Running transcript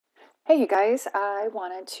Hey you guys, I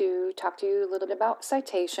wanted to talk to you a little bit about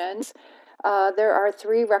citations. There are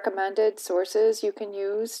 3 recommended sources you can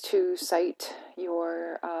use to cite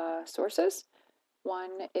your sources.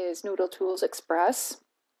 One is Noodle Tools Express.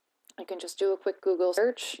 You can just do a quick Google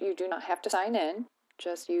search. You do not have to sign in.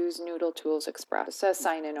 Just use Noodle Tools Express. It says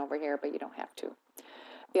sign in over here, but you don't have to.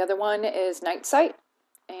 The other one is Cite,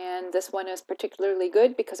 and this one is particularly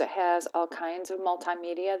good because it has all kinds of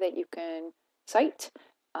multimedia that you can cite.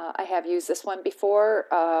 I have used this one before.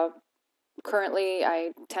 Currently,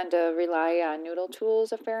 I tend to rely on Noodle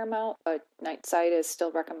Tools a fair amount, but Cite is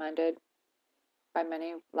still recommended by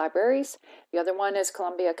many libraries. The other one is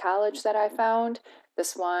Columbia College that I found.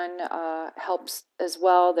 This one helps as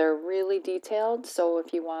well. They're really detailed, so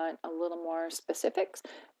if you want a little more specifics,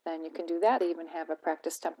 then you can do that. They even have a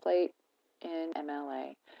practice template in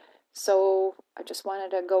MLA. So I just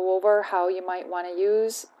wanted to go over how you might want to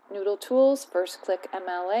use Noodle Tools. First, click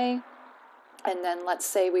MLA, and then let's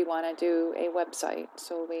say we want to do a website.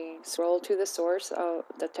 So we scroll to the source,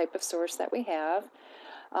 the type of source that we have,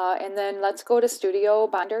 and then let's go to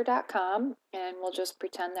studiobinder.com, and we'll just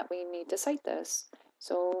pretend that we need to cite this.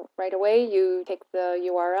 So right away, you take the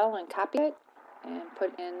URL and copy it and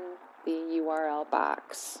put in the URL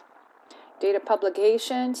box. Date of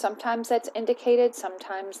publication, sometimes that's indicated,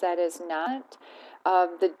 sometimes that is not.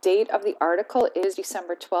 The date of the article is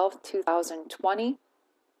December 12th, 2020.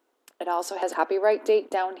 It also has a copyright date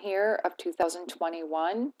down here of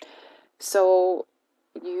 2021. So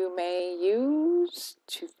you may use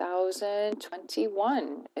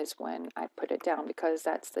 2021 is when I put it down because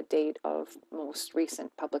that's the date of most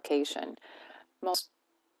recent publication. Most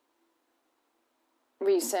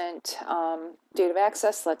recent date of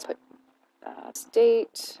access, let's put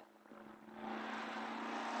date.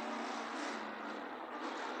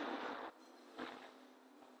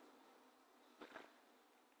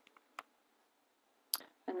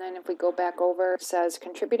 And then if we go back over, it says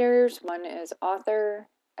contributors. One is author,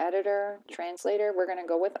 editor, translator. We're going to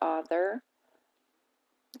go with author.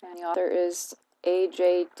 And the author is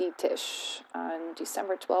A.J. Detish on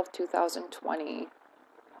December 12, 2020.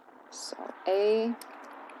 So A.J.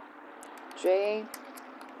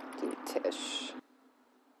 Detish.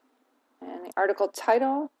 And the article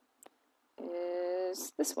title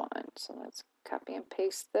is this one. So let's copy and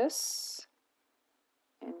paste this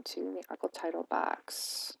into the article title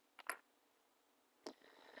box.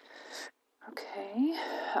 Okay,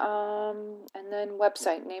 and then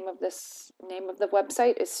website. Name of the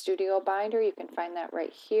website is Studio Binder. You can find that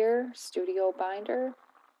right here, Studio Binder.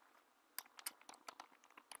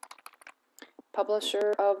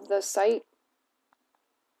 Publisher of the site.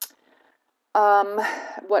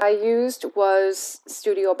 What I used was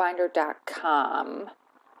studiobinder.com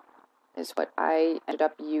is what I ended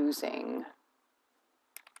up using.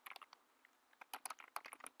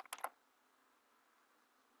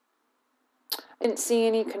 I didn't see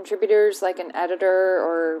any contributors like an editor,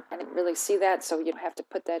 or I didn't really see that, so you don't have to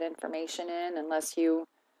put that information in unless you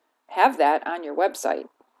have that on your website.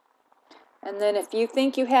 And then if you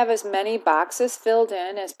think you have as many boxes filled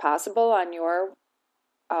in as possible on your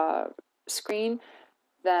screen,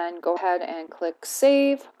 then go ahead and click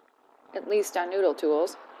Save, at least on Noodle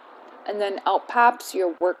Tools, and then out pops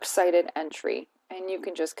your works cited entry, and you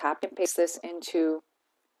can just copy and paste this into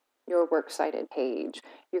your works cited page.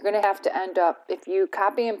 You're going to have to end up, if you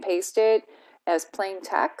copy and paste it as plain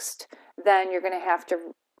text, then you're going to have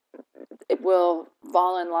to, it will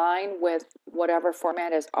fall in line with whatever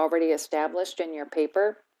format is already established in your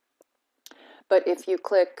paper. But if you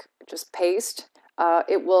click just paste,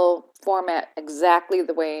 it will format exactly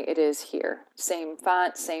the way it is here. Same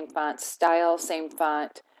font style, same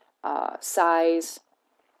font size.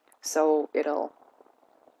 So it'll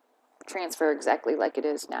transfer exactly like it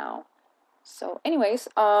is now. So anyways,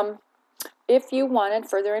 if you wanted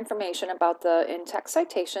further information about the in-text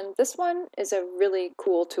citation, this one is a really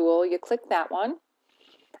cool tool. You click that one,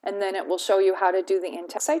 and then it will show you how to do the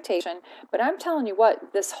in-text citation. But I'm telling you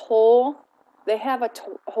what, this whole, they have a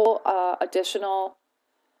whole additional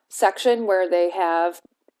section where they have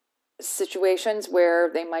situations where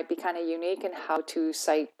they might be kind of unique and how to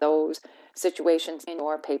cite those situations in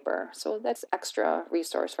your paper. So that's extra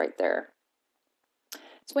resource right there.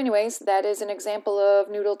 So anyways, that is an example of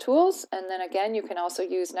Noodle Tools. And then again, you can also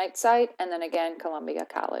use Cite, and then again, Columbia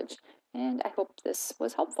College. And I hope this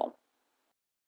was helpful.